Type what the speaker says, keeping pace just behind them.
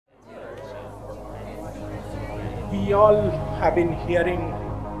We all have been hearing,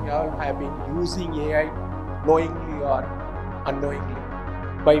 we all have been using AI knowingly or unknowingly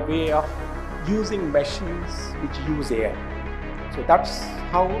by way of using machines which use AI. So that's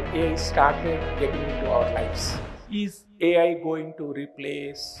how AI started getting into our lives. Is AI going to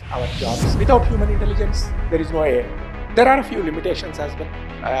replace our jobs? Without human intelligence, there is no AI. There are a few limitations as well,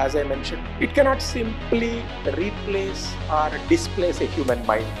 as I mentioned. It cannot simply replace or displace a human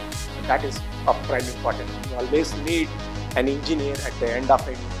mind. That is of prime importance. You always need an engineer at the end of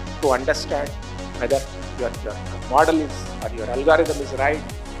it to understand whether your model is or your algorithm is right.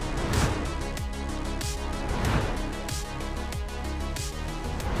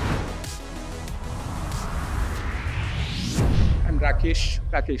 I'm Rakesh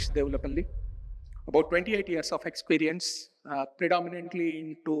Devullapalli. About 28 years of experience, predominantly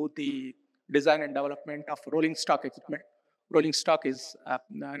into the design and development of rolling stock equipment. Rolling stock is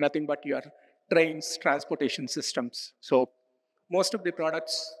nothing but your trains, transportation systems. So most of the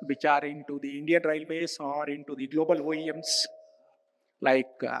products which are into the Indian Railways or into the global OEMs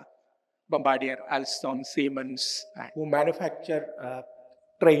like Bombardier, Alstom, Siemens, who manufacture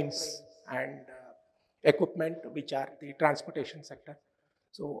trains and equipment which are the transportation sector.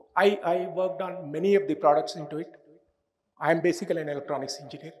 So I worked on many of the products into it. I'm basically an electronics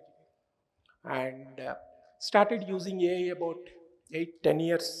engineer and started using AI about 8-10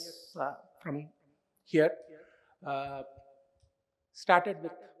 years from here. Uh, Started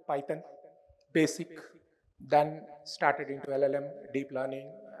with Python, basic, then started into LLM, deep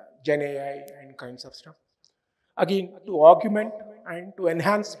learning, Gen AI, and kinds of stuff. Again, to augment and to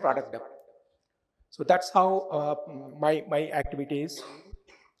enhance product development. So that's how my activities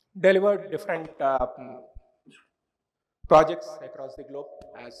delivered different projects across the globe,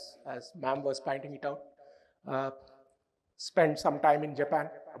 as ma'am was pointing it out. Uh, Spent some time in Japan,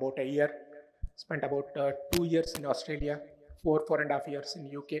 about a year. Spent about 2 years in Australia, 4.5 years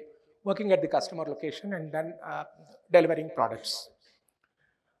in UK, working at the customer location and then delivering products.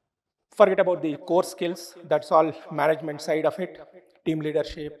 Forget about the core skills, that's all management side of it, team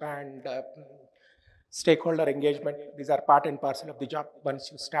leadership and stakeholder engagement. These are part and parcel of the job. Once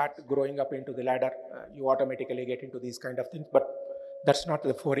you start growing up into the ladder, you automatically get into these kind of things, but that's not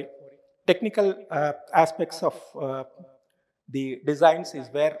the foray. Technical aspects of the designs is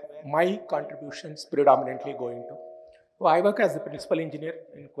where my contributions predominantly go into. So I work as the principal engineer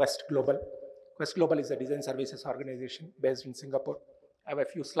in Quest Global. Quest Global is a design services organization based in Singapore. I have a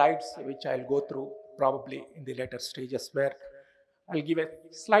few slides which I'll go through probably in the later stages, where I'll give a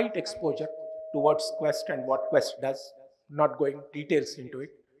slight exposure towards Quest and what Quest does, not going details into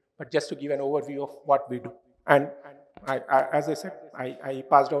it, but just to give an overview of what we do. And as I said, I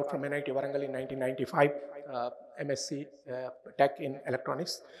passed out from NIT Warangal in 1995, MSc Tech in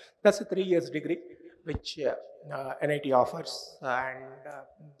Electronics. That's a 3 years degree, which NIT offers. And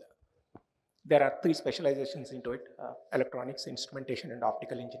there are 3 specializations into it, electronics, instrumentation, and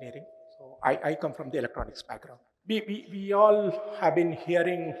optical engineering. So I come from the electronics background. We all have been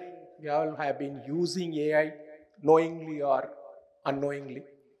hearing, we all have been using AI knowingly or unknowingly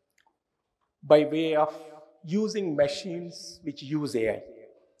by way of using machines which use AI.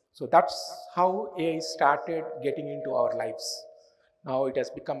 So that's how AI started getting into our lives. Now it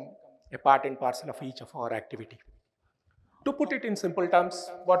has become a part and parcel of each of our activity. To put it in simple terms,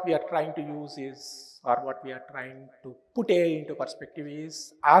 what we are trying to use is, or what we are trying to put AI into perspective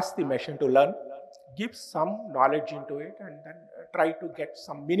is, ask the machine to learn, give some knowledge into it, and then try to get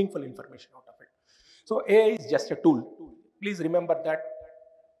some meaningful information out of it. So AI is just a tool. Please remember that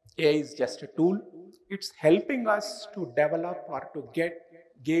AI is just a tool. It's helping us to develop or to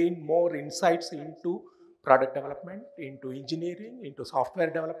gain more insights into product development, into engineering, into software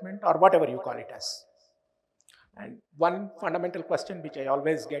development, or whatever you call it as. And one fundamental question which I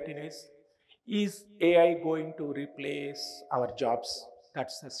always get in is AI going to replace our jobs?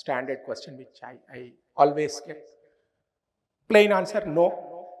 That's a standard question which I always get. Plain answer,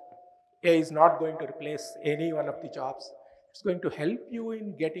 no. AI is not going to replace any one of the jobs. It's going to help you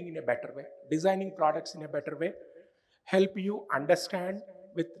in getting in a better way, designing products in a better way, help you understand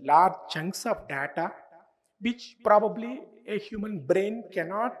with large chunks of data, which probably a human brain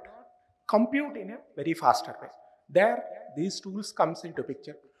cannot compute in a very faster way. There, these tools comes into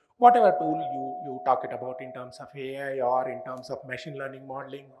picture. Whatever tool you talk it about in terms of AI or in terms of machine learning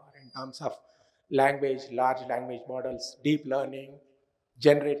modeling or in terms of language, large language models, deep learning,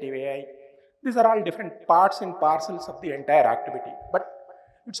 generative AI, these are all different parts and parcels of the entire activity. But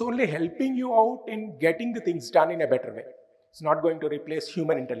it's only helping you out in getting the things done in a better way. It's not going to replace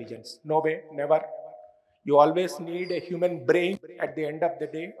human intelligence. No way, never. You always need a human brain at the end of the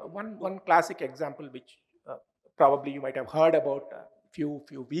day. One classic example which probably you might have heard about few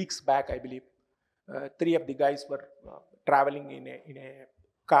weeks back, I believe, three of the guys were traveling in a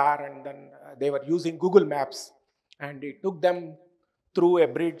car, and then they were using Google Maps, and it took them through a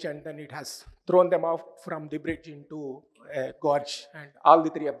bridge, and then it has thrown them off from the bridge into a gorge, and all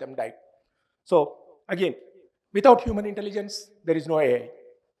the three of them died. So again, without human intelligence, there is no AI.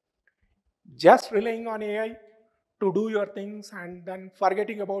 Just relying on AI to do your things and then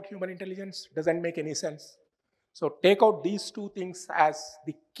forgetting about human intelligence doesn't make any sense. So take out these two things as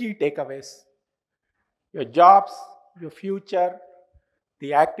the key takeaways. Your jobs, your future,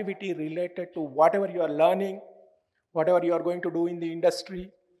 the activity related to whatever you are learning, whatever you are going to do in the industry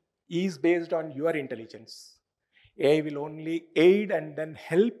is based on your intelligence. AI will only aid and then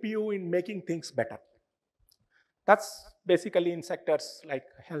help you in making things better. That's basically in sectors like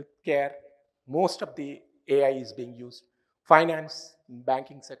healthcare, most of the AI is being used. Finance,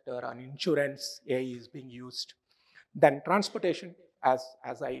 banking sector, and insurance, AI is being used. Then transportation, as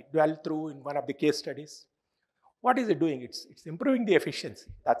I dwell through in one of the case studies, what is it doing? It's improving the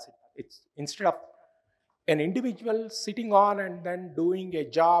efficiency. That's it. It's instead of an individual sitting on and then doing a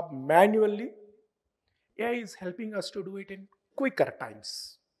job manually, AI is helping us to do it in quicker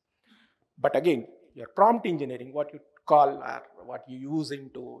times. But again, your prompt engineering, what you call or what you use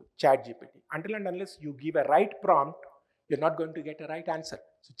into ChatGPT, until and unless you give a right prompt, you're not going to get a right answer.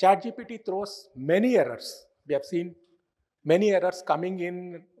 So ChatGPT throws many errors. We have seen many errors coming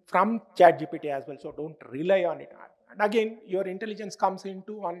in from ChatGPT as well, so don't rely on it. And again, your intelligence comes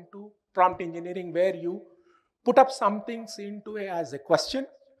onto prompt engineering, where you put up some things into as a question,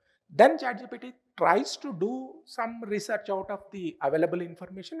 then ChatGPT tries to do some research out of the available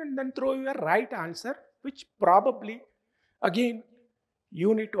information and then throw you a right answer, which probably, again,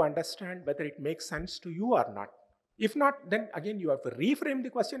 you need to understand whether it makes sense to you or not. If not, then again, you have to reframe the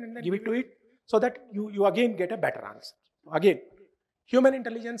question and then give it to it so that you again get a better answer. Again, human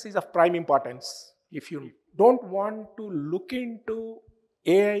intelligence is of prime importance. If you don't want to look into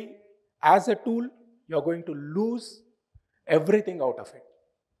AI as a tool, you're going to lose everything out of it.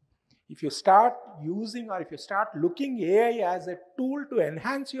 If you start using or if you start looking AI as a tool to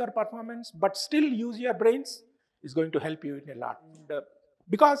enhance your performance, but still use your brains, is going to help you in a lot.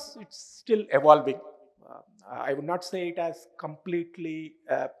 Because it's still evolving. I would not say it as completely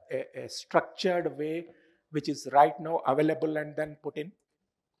a structured way, which is right now available and then put in.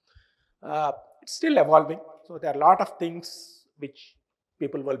 It's still evolving. So there are a lot of things which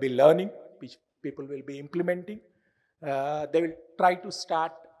people will be learning, which people will be implementing. They will try to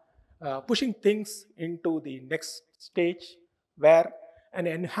start pushing things into the next stage, where an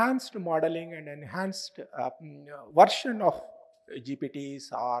enhanced modeling and enhanced version of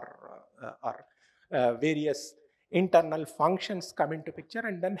GPTs or various internal functions come into picture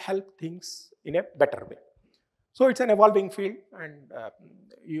and then help things in a better way. So it's an evolving field, and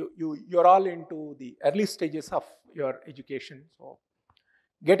you're all into the early stages of your education. So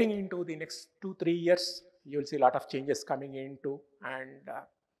getting into the next 2-3 years, you'll see a lot of changes coming into, and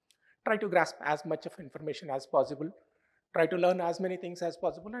try to grasp as much of information as possible, try to learn as many things as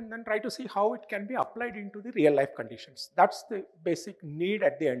possible, and then try to see how it can be applied into the real life conditions. That's the basic need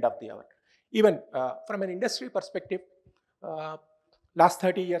at the end of the hour. Even from an industry perspective, last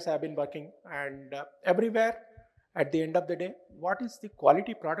 30 years I've been working, and everywhere at the end of the day, what is the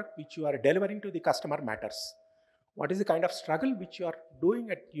quality product which you are delivering to the customer matters. What is the kind of struggle which you are doing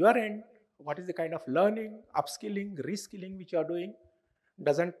at your end? What is the kind of learning, upskilling, reskilling which you are doing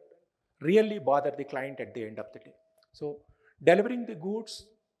doesn't really bother the client at the end of the day. So delivering the goods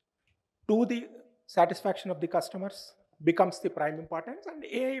to the satisfaction of the customers becomes the prime importance, and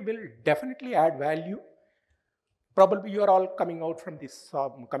AI will definitely add value. Probably you are all coming out from this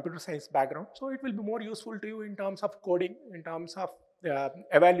computer science background, so it will be more useful to you in terms of coding, in terms of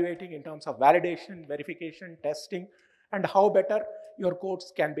evaluating, in terms of validation, verification, testing, and how better your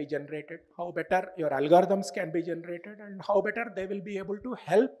codes can be generated, how better your algorithms can be generated, and how better they will be able to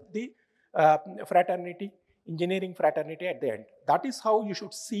help the fraternity, engineering fraternity at the end. That is how you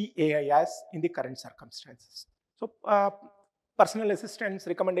should see AI as in the current circumstances. So personal assistance,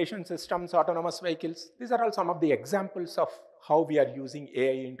 recommendation systems, autonomous vehicles, these are all some of the examples of how we are using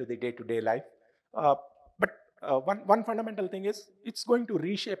AI into the day-to-day life. But one fundamental thing is, it's going to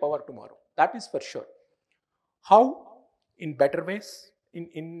reshape our tomorrow. That is for sure. How? In better ways,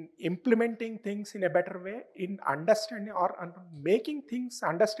 in implementing things in a better way, in understanding or making things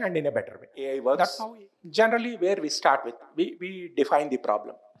understand in a better way. AI works. That's how generally where we start with. We define the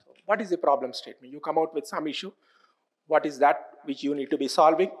problem. So what is the problem statement? You come out with some issue. What is that which you need to be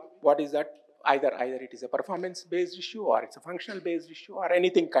solving? What is that? Either it is a performance-based issue, or it's a functional-based issue, or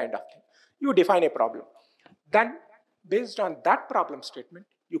anything kind of thing. You define a problem. Then, based on that problem statement,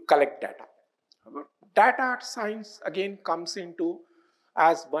 you collect data. Data science again comes into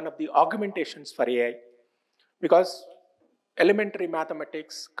as one of the augmentations for AI, because elementary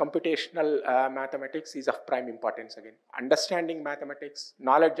mathematics, computational mathematics is of prime importance again. Understanding mathematics,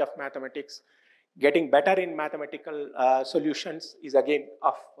 knowledge of mathematics, getting better in mathematical solutions is again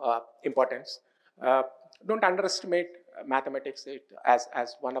of importance. Don't underestimate mathematics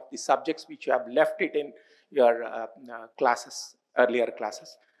as one of the subjects which you have left it in your classes, earlier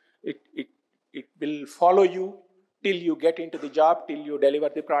classes. It will follow you till you get into the job, till you deliver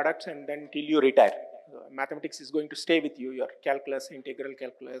the products, and then till you retire. Mathematics is going to stay with you, your calculus, integral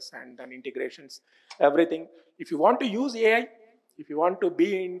calculus, and then integrations, everything. If you want to use AI, if you want to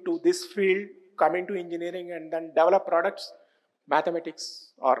be into this field, come into engineering and then develop products,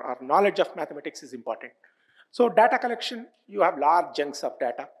 mathematics or knowledge of mathematics is important. So data collection, you have large chunks of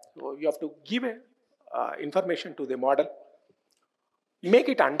data. So you have to give information to the model, make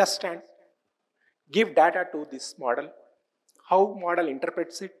it understand, give data to this model, how model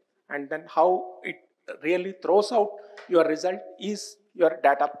interprets it, and then how it really throws out your result is your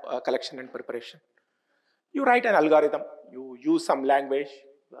data collection and preparation. You write an algorithm, you use some language.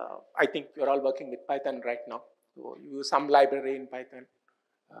 I think you're all working with Python right now. So you use some library in Python,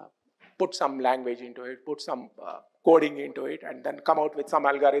 put some language into it, put some coding into it, and then come out with some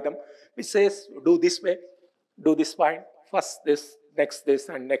algorithm which says, do this way, do this fine, first this, next this,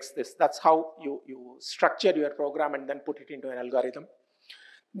 and next this. That's how you structure your program and then put it into an algorithm.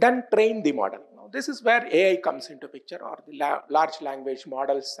 Then train the model. Now, this is where AI comes into picture, or the large language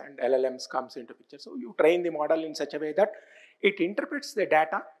models and LLMs comes into picture. So you train the model in such a way that it interprets the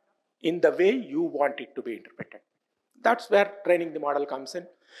data in the way you want it to be interpreted. That's where training the model comes in.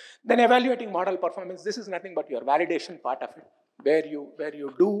 Then evaluating model performance. This is nothing but your validation part of it, where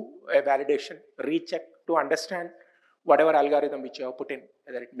you do a validation, recheck to understand whatever algorithm which you have put in,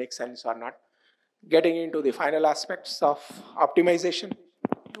 whether it makes sense or not. Getting into the final aspects of optimization,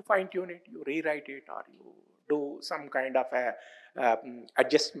 you fine tune it, you rewrite it, or you do some kind of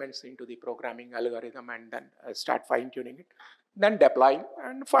adjustments into the programming algorithm and then start fine tuning it. Then deploying,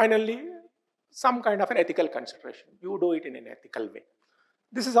 and finally some kind of an ethical consideration. You do it in an ethical way.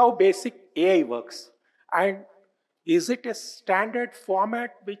 This is how basic AI works. And is it a standard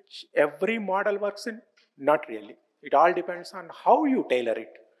format which every model works in? Not really. It all depends on how you tailor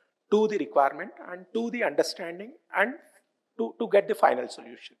it to the requirement and to the understanding and to get the final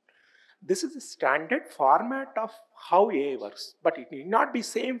solution. This is the standard format of how AI works, but it need not be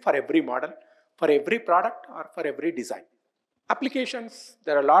same for every model, for every product, or for every design. Applications,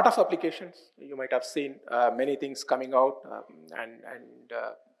 there are a lot of applications. You might have seen many things coming out,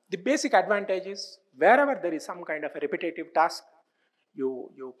 the basic advantage is wherever there is some kind of a repetitive task,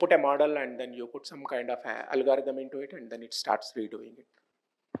 you put a model and then you put some kind of a algorithm into it and then it starts redoing it.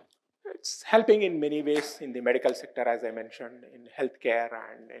 It's helping in many ways in the medical sector, as I mentioned, in healthcare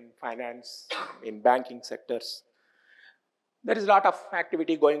and in finance, in banking sectors. There is a lot of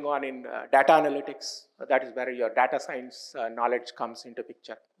activity going on in data analytics. That is where your data science knowledge comes into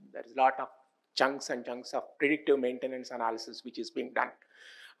picture. There is a lot of chunks and chunks of predictive maintenance analysis which is being done.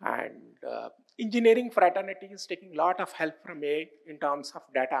 And engineering fraternity is taking a lot of help from AI in terms of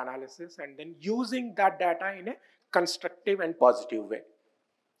data analysis and then using that data in a constructive and positive way.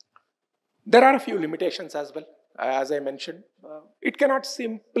 There are a few limitations as well. As I mentioned, it cannot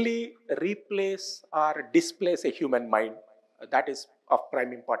simply replace or displace a human mind. That is of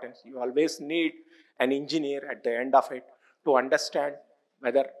prime importance. You always need an engineer at the end of it to understand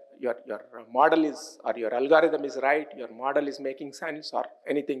whether your model is, or your algorithm is right, your model is making sense, or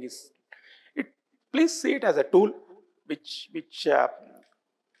anything is. Please see it as a tool which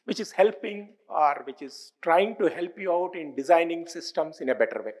is helping, or which is trying to help you out in designing systems in a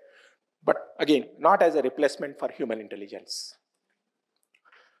better way. But again, not as a replacement for human intelligence.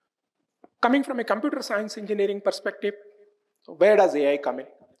 Coming from a computer science engineering perspective, where does AI come in?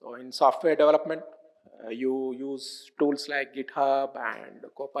 So in software development, you use tools like GitHub and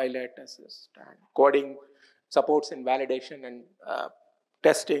Copilot Assist, and coding supports in validation and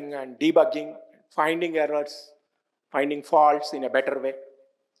testing and debugging, finding errors, finding faults in a better way.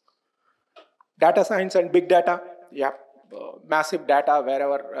 Data science and big data, massive data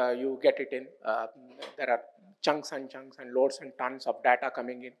wherever you get it in. There are chunks and loads and tons of data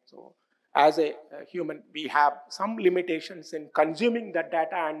coming in. So as a human, we have some limitations in consuming that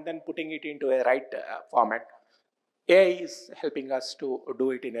data and then putting it into a right format. AI is helping us to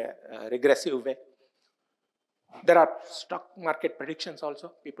do it in a regressive way. There are stock market predictions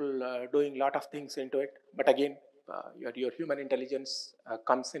also, people doing a lot of things into it. But again, your human intelligence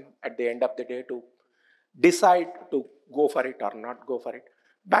comes in at the end of the day to decide to go for it or not go for it.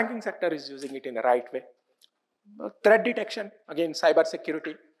 Banking sector is using it in the right way. Threat detection, again, cyber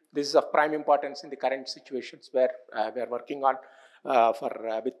security. This is of prime importance in the current situations where we are working on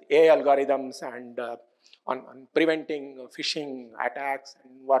with AI algorithms and on preventing phishing attacks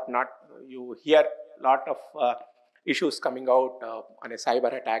and whatnot. You hear a lot of issues coming out on a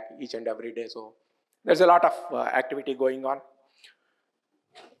cyber attack each and every day. So there's a lot of activity going on.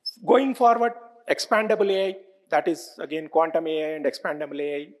 Going forward, expandable AI, that is again quantum AI and expandable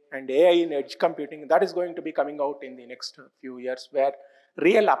AI and AI in edge computing, that is going to be coming out in the next few years, where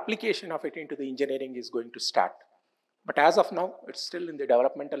real application of it into the engineering is going to start. But as of now, it's still in the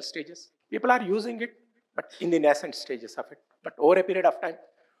developmental stages. People are using it, but in the nascent stages of it. But over a period of time,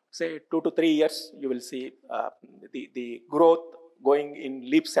 say 2 to 3 years, you will see the growth going in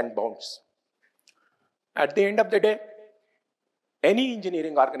leaps and bounds. At the end of the day, any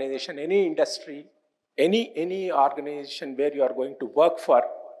engineering organization, any industry, any organization where you are going to work for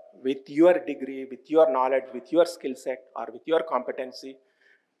with your degree, with your knowledge, with your skill set, or with your competency,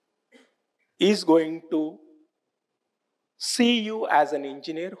 is going to see you as an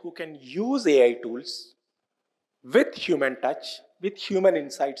engineer who can use AI tools with human touch, with human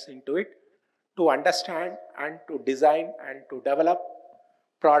insights into it, to understand and to design and to develop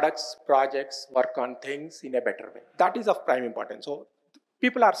products, projects, work on things in a better way. That is of prime importance. So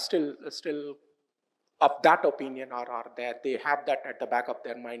people are still of that opinion, or they have that at the back of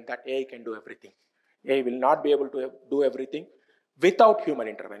their mind that AI can do everything. AI will not be able to do everything without human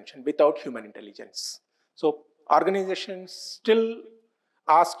intervention, without human intelligence. So organizations still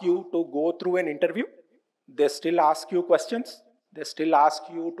ask you to go through an interview. They still ask you questions. They still ask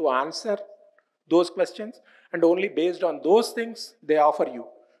you to answer those questions, and only based on those things they offer you.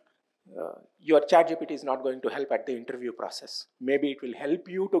 Your ChatGPT is not going to help at the interview process. Maybe it will help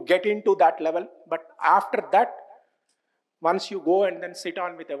you to get into that level, but after that, once you go and then sit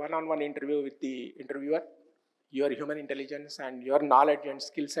on with a one-on-one interview with the interviewer, your human intelligence and your knowledge and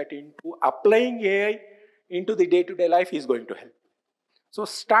skill set into applying AI into the day-to-day life is going to help. So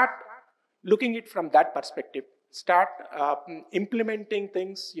start looking it from that perspective. Start implementing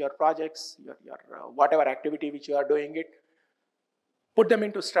things, your projects, your whatever activity which you are doing it. Put them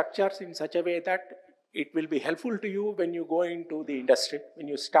into structures in such a way that it will be helpful to you when you go into the industry, when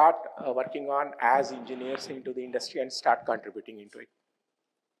you start working on as engineers into the industry and start contributing into it.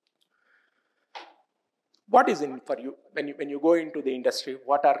 What is in for you when you go into the industry?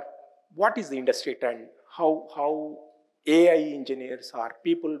 What is the industry trend? How AI engineers or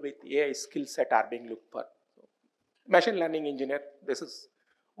people with AI skill set are being looked for? Machine learning engineer, this is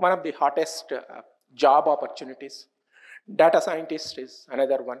one of the hottest job opportunities. Data scientist is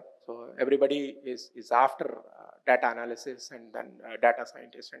another one. So everybody is after data analysis and then data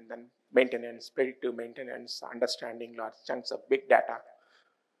scientist and then maintenance, predictive maintenance, understanding large chunks of big data.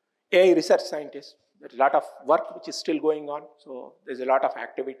 AI research scientist, there's a lot of work which is still going on. So there's a lot of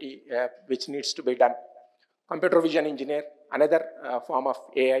activity which needs to be done. Computer vision engineer, another form of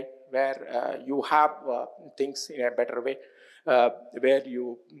AI where you have things in a better way, where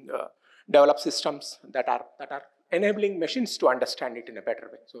you develop systems that are enabling machines to understand it in a better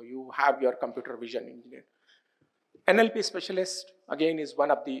way. So you have your computer vision engineer. NLP specialist, again, is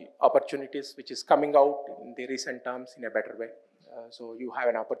one of the opportunities which is coming out in the recent terms in a better way. So you have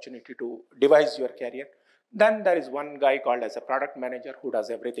an opportunity to devise your career. Then there is one guy called as a product manager who does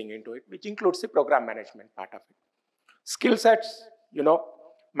everything into it, which includes the program management part of it. Skill sets,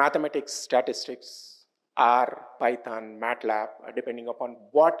 mathematics, statistics, R, Python, MATLAB, depending upon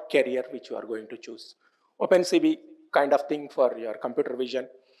what career which you are going to choose. OpenCV kind of thing for your computer vision,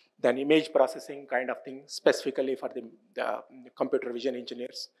 then image processing kind of thing specifically for the computer vision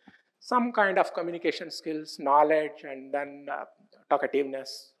engineers. Some kind of communication skills, knowledge, and then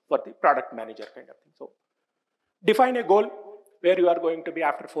talkativeness for the product manager kind of thing. So define a goal where you are going to be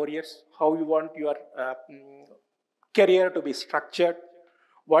after 4 years, how you want your career to be structured.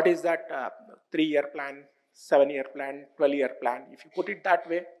 What is that 3-year plan, 7-year plan, 12-year plan? If you put it that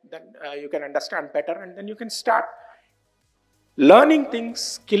way, then you can understand better, and then you can start learning things,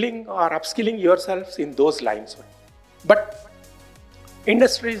 skilling or upskilling yourselves in those lines. But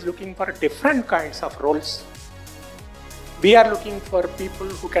industry is looking for different kinds of roles. We are looking for people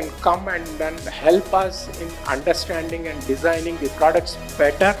who can come and then help us in understanding and designing the products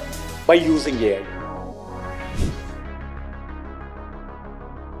better by using AI.